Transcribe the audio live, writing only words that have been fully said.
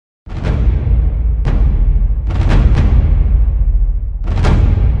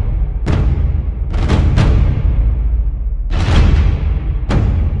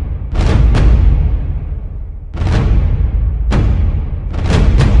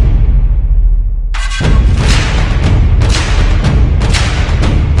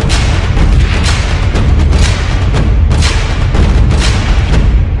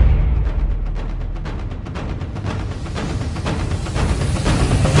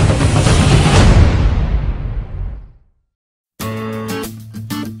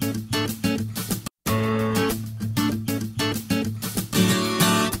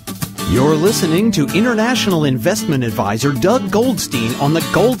You're listening to international investment advisor Doug Goldstein on the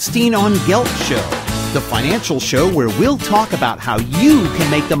Goldstein on Gelt show, the financial show where we'll talk about how you can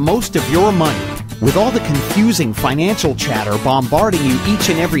make the most of your money. With all the confusing financial chatter bombarding you each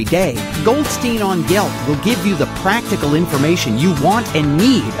and every day, Goldstein on Gelt will give you the practical information you want and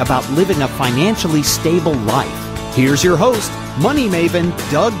need about living a financially stable life. Here's your host, money maven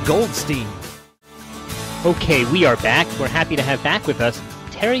Doug Goldstein. Okay, we are back. We're happy to have back with us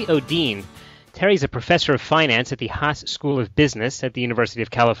Terry Odean. Terry's a professor of finance at the Haas School of Business at the University of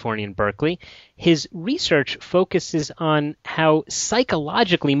California in Berkeley. His research focuses on how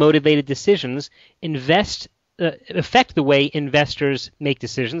psychologically motivated decisions affect the way investors make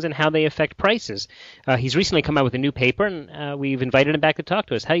decisions and how they affect prices. He's recently come out with a new paper, and we've invited him back to talk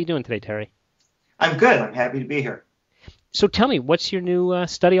to us. How are you doing today, Terry? I'm good. I'm happy to be here. So tell me, what's your new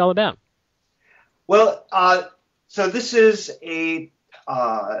study all about? Well, so this is a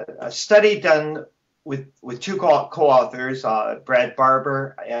study done with two co-authors, Brad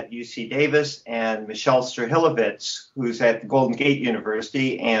Barber at UC Davis and Michelle Strahilovitz, who's at the Golden Gate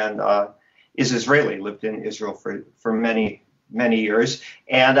University and is Israeli, lived in Israel for many, many years.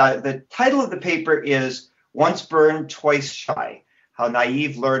 And the title of the paper is Once Burned, Twice Shy: How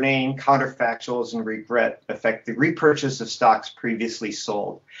Naive Learning, Counterfactuals, and Regret Affect the Repurchase of Stocks Previously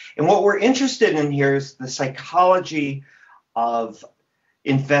Sold. And what we're interested in here is the psychology of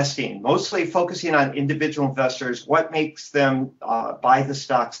investing, mostly focusing on individual investors, what makes them buy the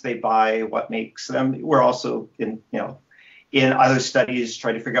stocks they buy, what makes them, we're also in other studies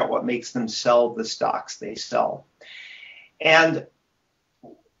try to figure out what makes them sell the stocks they sell. And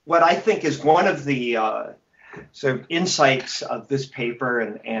what I think is one of the sort of insights of this paper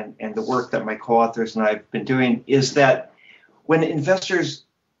and the work that my co-authors and I have been doing is that when investors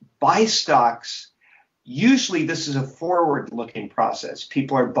buy stocks, usually this is a forward-looking process.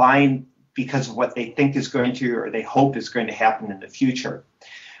 People are buying because of what they think is going to or they hope is going to happen in the future.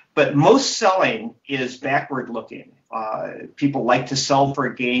 But most selling is backward-looking. People like to sell for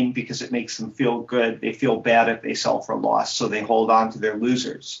a gain because it makes them feel good. They feel bad if they sell for a loss, so they hold on to their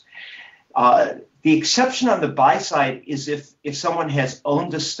losers. The exception on the buy side is if someone has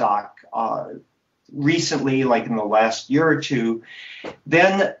owned a stock recently, like in the last year or two,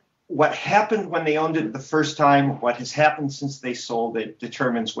 then what happened when they owned it the first time, what has happened since they sold it,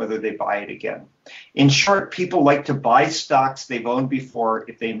 determines whether they buy it again. In short, people like to buy stocks they've owned before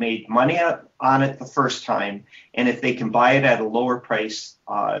if they made money on it the first time, and if they can buy it at a lower price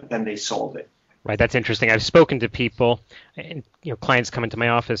than they sold it. Right, that's interesting. I've spoken to people, and clients come into my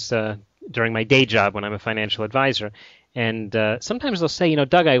office during my day job when I'm a financial advisor, and sometimes they'll say,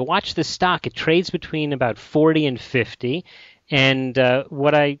 Doug, I watch this stock. It trades between about 40 and 50, and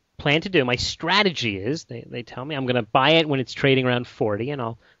what I plan to do, my strategy is, they tell me, I'm going to buy it when it's trading around 40, and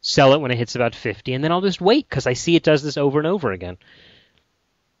I'll sell it when it hits about 50, and then I'll just wait because I see it does this over and over again.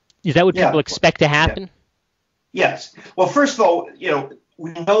 Is that what people expect to happen? Yeah. Yes. Well, first of all,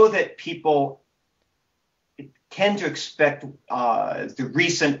 we know that people tend to expect the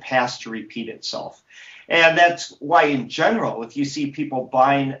recent past to repeat itself. And that's why, in general, if you see people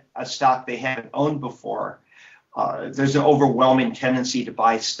buying a stock they haven't owned before, there's an overwhelming tendency to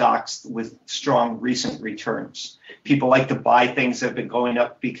buy stocks with strong recent returns. People like to buy things that have been going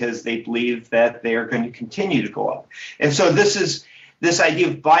up because they believe that they are going to continue to go up. And so this idea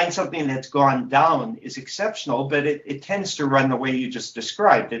of buying something that's gone down is exceptional, but it tends to run the way you just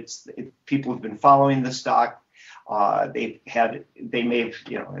described. People have been following the stock. They may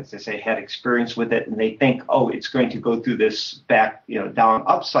have, as I say, had experience with it, and they think, it's going to go through this back, down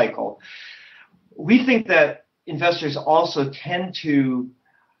up cycle. We think that investors also tend to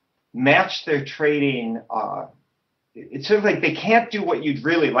match their trading. It's sort of like they can't do what you'd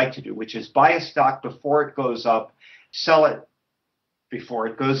really like to do, which is buy a stock before it goes up, sell it before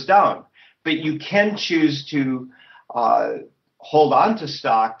it goes down. But you can choose to hold on to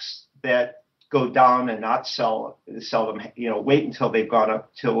stocks that go down and not sell them. Wait until they've gone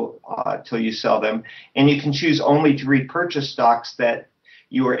up till you sell them, and you can choose only to repurchase stocks that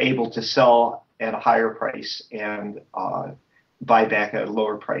you are able to sell at a higher price and buy back at a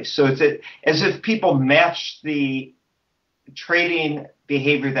lower price. So it's as if people match the trading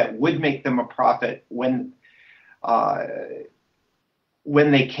behavior that would make them a profit when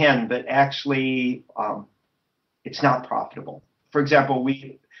they can, but actually it's not profitable. For example,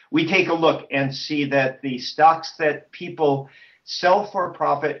 we take a look and see that the stocks that people sell for a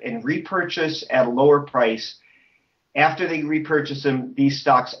profit and repurchase at a lower price, after they repurchase them, these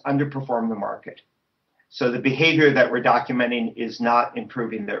stocks underperform the market. So the behavior that we're documenting is not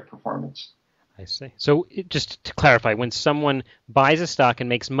improving their performance. I see. So just to clarify, when someone buys a stock and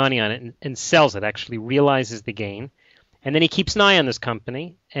makes money on it and sells it, actually realizes the gain, and then he keeps an eye on this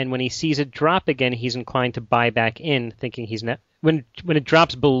company, and when he sees it drop again, he's inclined to buy back in, thinking he's net. When it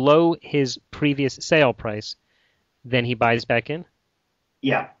drops below his previous sale price, then he buys back in?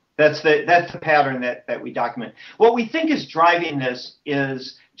 Yeah, that's the pattern that we document. What we think is driving this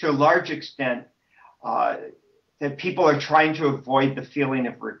is, to a large extent, that people are trying to avoid the feeling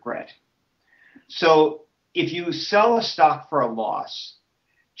of regret. So if you sell a stock for a loss,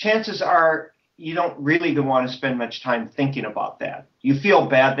 chances are you don't really want to spend much time thinking about that. You feel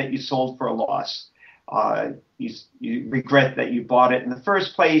bad that you sold for a loss. You regret that you bought it in the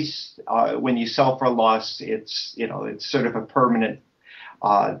first place. When you sell for a loss, it's sort of a permanent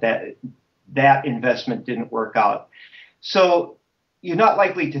that investment didn't work out. So you're not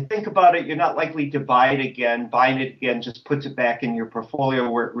likely to think about it. You're not likely to buy it again. Buying it again just puts it back in your portfolio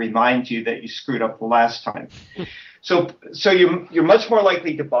where it reminds you that you screwed up the last time. So you're much more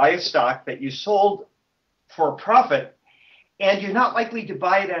likely to buy a stock that you sold for a profit, and you're not likely to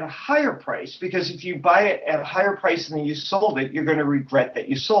buy it at a higher price, because if you buy it at a higher price than you sold it, you're going to regret that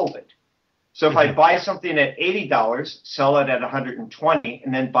you sold it. So if I buy something at $80, sell it at $120,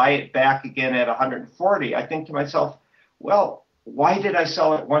 and then buy it back again at $140, I think to myself, well, why did I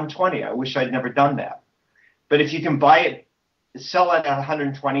sell at $120? I wish I'd never done that. But if you can sell it at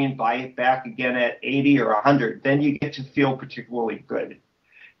 $120 and buy it back again at $80 or $100, then you get to feel particularly good.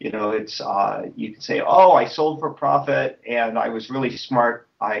 It's you can say, oh, I sold for profit and I was really smart.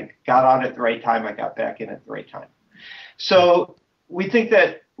 I got out at the right time. I got back in at the right time. So we think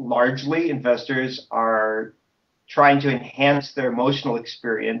that largely investors are trying to enhance their emotional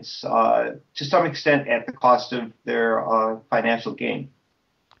experience to some extent at the cost of their financial gain.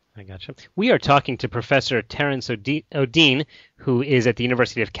 I gotcha. We are talking to Professor Terrance Odean, who is at the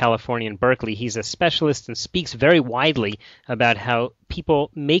University of California in Berkeley. He's a specialist and speaks very widely about how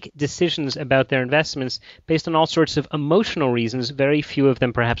people make decisions about their investments based on all sorts of emotional reasons, very few of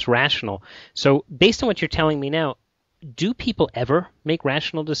them perhaps rational. So based on what you're telling me now, do people ever make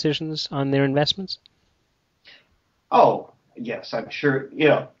rational decisions on their investments? Oh, yes, I'm sure.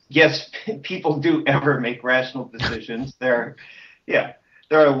 Yes, people do ever make rational decisions. There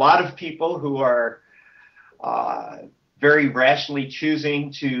are a lot of people who are very rationally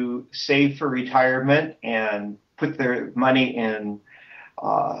choosing to save for retirement and put their money in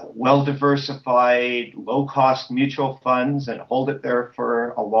well-diversified, low-cost mutual funds and hold it there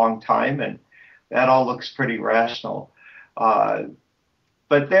for a long time, and that all looks pretty rational.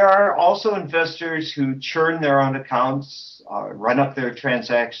 But there are also investors who churn their own accounts, run up their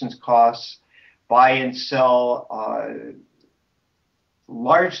transactions costs, buy and sell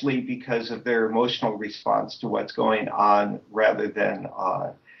largely because of their emotional response to what's going on rather than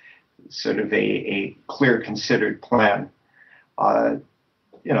sort of a clear, considered plan. So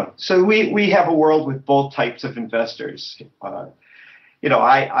we have a world with both types of investors.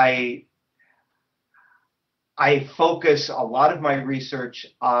 I focus a lot of my research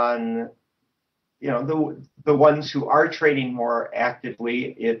on, the ones who are trading more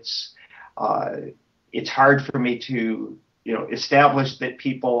actively. It's hard for me to, establish that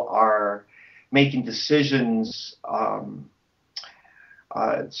people are making decisions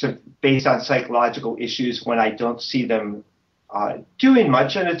sort of based on psychological issues when I don't see them doing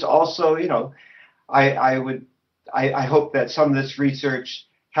much. And it's also, I hope that some of this research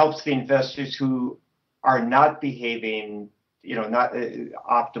helps the investors who are not behaving, not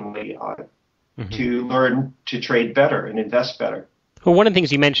optimally, to learn to trade better and invest better. Well, one of the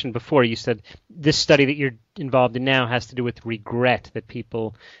things you mentioned before, you said this study that you're involved in now has to do with regret, that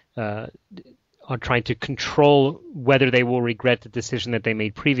people are trying to control whether they will regret the decision that they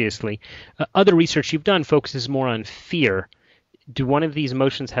made previously. Other research you've done focuses more on fear. Do one of these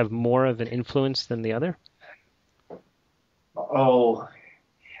emotions have more of an influence than the other? Oh,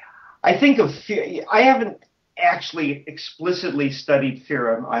 I think of fear. I haven't actually explicitly studied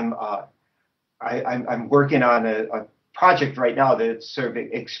fear. I'm working on a project right now that's sort of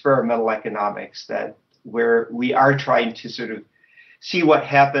experimental economics, where we are trying to sort of see what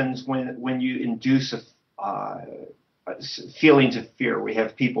happens when you induce feelings of fear. We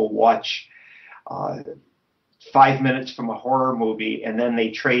have people watch 5 minutes from a horror movie, and then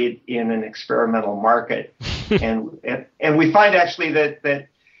they trade in an experimental market, and we find actually that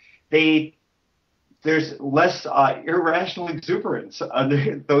there's less irrational exuberance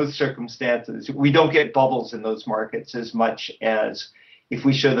under those circumstances. We don't get bubbles in those markets as much as if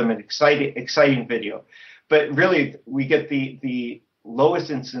we show them an exciting video. But really, we get the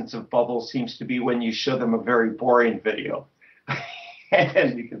lowest instance of bubbles seems to be when you show them a very boring video.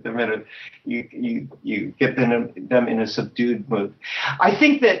 and you get them you get them in a subdued mood. I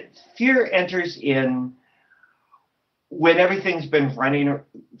think that fear enters in when everything's been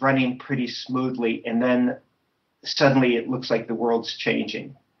running pretty smoothly, and then suddenly it looks like the world's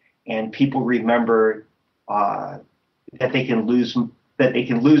changing, and people remember that they can lose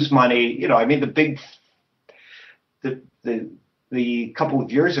money. You know, I mean, the couple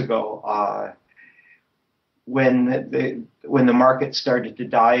of years ago, when the market started to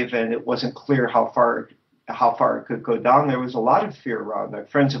dive and it wasn't clear how far it could go down, there was a lot of fear around there.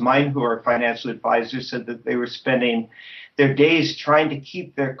 Friends of mine who are financial advisors said that they were spending their days trying to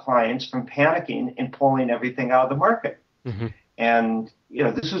keep their clients from panicking and pulling everything out of the market. Mm-hmm. And, you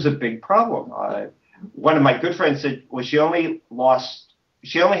know, this was a big problem. One of my good friends said, well, she only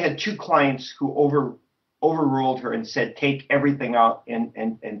had 2 clients who overruled her and said, take everything out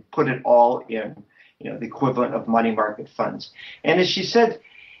and put it all in, you know, the equivalent of money market funds. And as she said,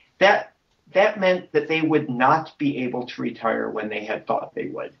 that meant that they would not be able to retire when they had thought they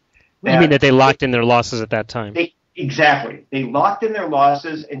would. You mean that they locked in their losses at that time? Exactly. They locked in their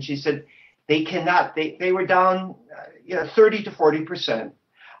losses, and she said they cannot. They were down 30 to 40%.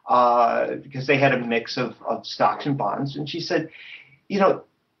 Because they had a mix of stocks and bonds. And she said, you know,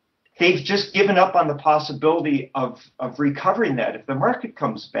 they've just given up on the possibility of recovering that if the market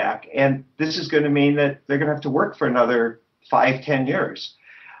comes back. And this is going to mean that they're going to have to work for another 5-10 years.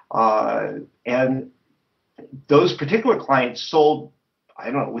 And those particular clients sold,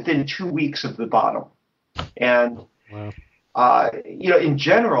 I don't know, within 2 weeks of the bottom. And, wow. In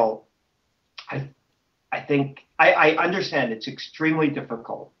general, I think I understand it's extremely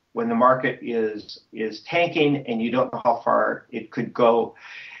difficult when the market is tanking and you don't know how far it could go,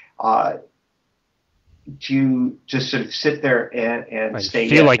 to just sort of sit there and right. stay.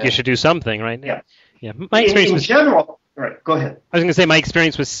 Feel like you should do something, right? Yeah. Yeah. My experience in general. Right. Go ahead. I was going to say my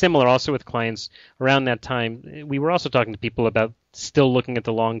experience was similar also with clients around that time. We were also talking to people about still looking at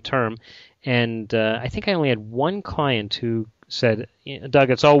the long term, and I think I only had one client who said, Doug,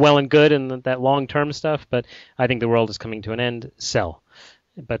 it's all well and good and that long-term stuff, but I think the world is coming to an end. Sell.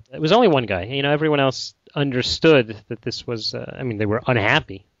 But it was only one guy. You know, everyone else understood that this was, they were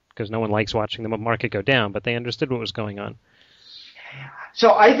unhappy because no one likes watching the market go down, but they understood what was going on.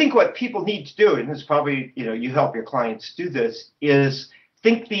 So I think what people need to do, and this is probably, you help your clients do this, is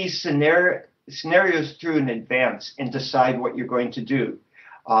think these scenarios through in advance and decide what you're going to do.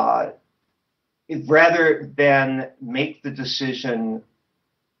 Rather than make the decision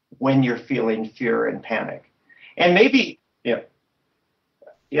when you're feeling fear and panic. And maybe, you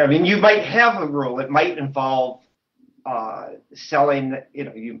might have a rule. It might involve selling,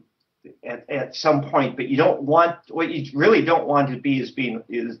 at some point, but what you really don't want to be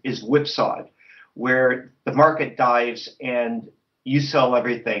is whipsawed, where the market dives and you sell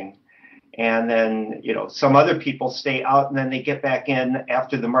everything. And then, some other people stay out and then they get back in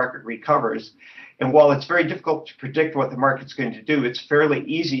after the market recovers. And while it's very difficult to predict what the market's going to do, it's fairly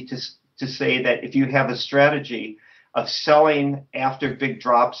easy to say that if you have a strategy of selling after big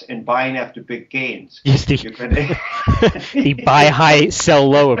drops and buying after big gains, you're going to the buy high, sell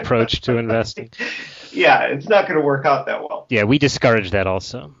low approach to investing. Yeah, it's not going to work out that well. Yeah, we discourage that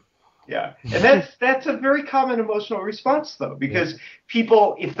also. Yeah, and that's a very common emotional response, though, because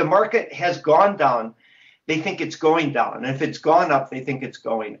people, if the market has gone down, they think it's going down. And if it's gone up, they think it's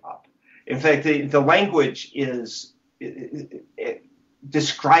going up. In fact, the language it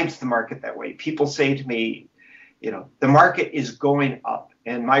describes the market that way. People say to me, the market is going up.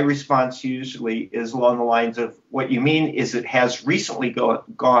 And my response usually is along the lines of, what you mean is it has recently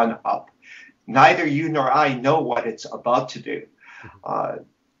gone up. Neither you nor I know what it's about to do.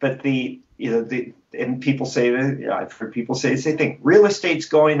 But and people say, I've heard people say the same thing. Real estate's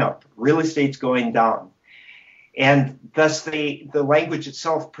going up. Real estate's going down. And thus the language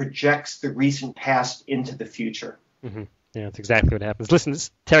itself projects the recent past into the future. Mm-hmm. Yeah, that's exactly what happens. Listen,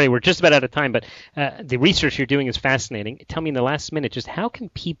 Terry, we're just about out of time, but the research you're doing is fascinating. Tell me in the last minute, just how can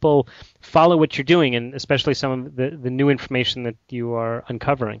people follow what you're doing, and especially some of the new information that you are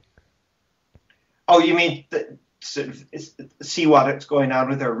uncovering? Oh, you mean see what's going on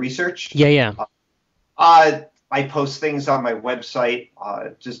with our research? Yeah. I post things on my website,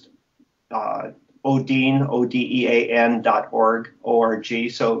 Odean, ODEAN.org.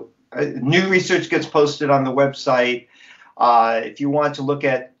 So new research gets posted on the website. If you want to look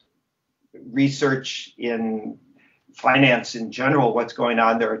at research in finance in general, what's going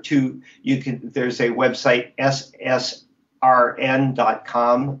on, there's a website,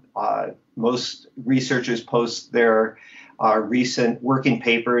 ssrn.com. Most researchers post their recent working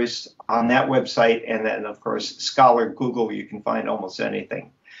papers on that website. And then, of course, Scholar, Google, you can find almost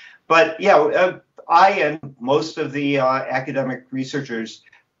anything. But yeah, I and most of the academic researchers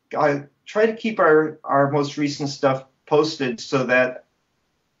try to keep our most recent stuff posted so that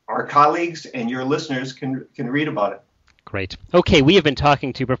our colleagues and your listeners can read about it. Great. Okay, we have been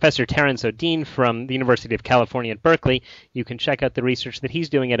talking to Professor Terrance Odean from the University of California at Berkeley. You can check out the research that he's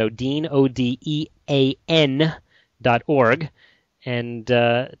doing at Odean, ODEAN.org. And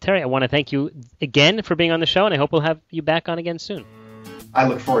Terry, I want to thank you again for being on the show, and I hope we'll have you back on again soon. I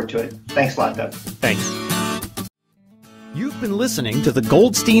look forward to it. Thanks a lot, Doug. Thanks. You've been listening to the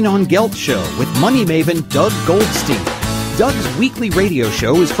Goldstein on Gelt Show with money maven Doug Goldstein. Doug's weekly radio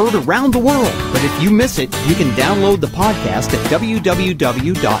show is heard around the world, but if you miss it, you can download the podcast at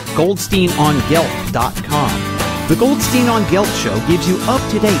www.goldsteinongelt.com. The Goldstein on Gelt Show gives you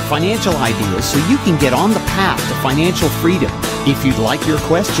up-to-date financial ideas so you can get on the path to financial freedom. If you'd like your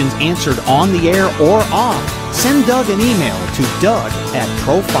questions answered on the air or off, send Doug an email to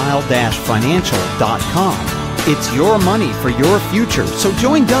doug@profile-financial.com. It's your money for your future, so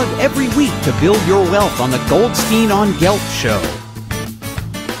join Doug every week to build your wealth on the Goldstein on Gelt Show.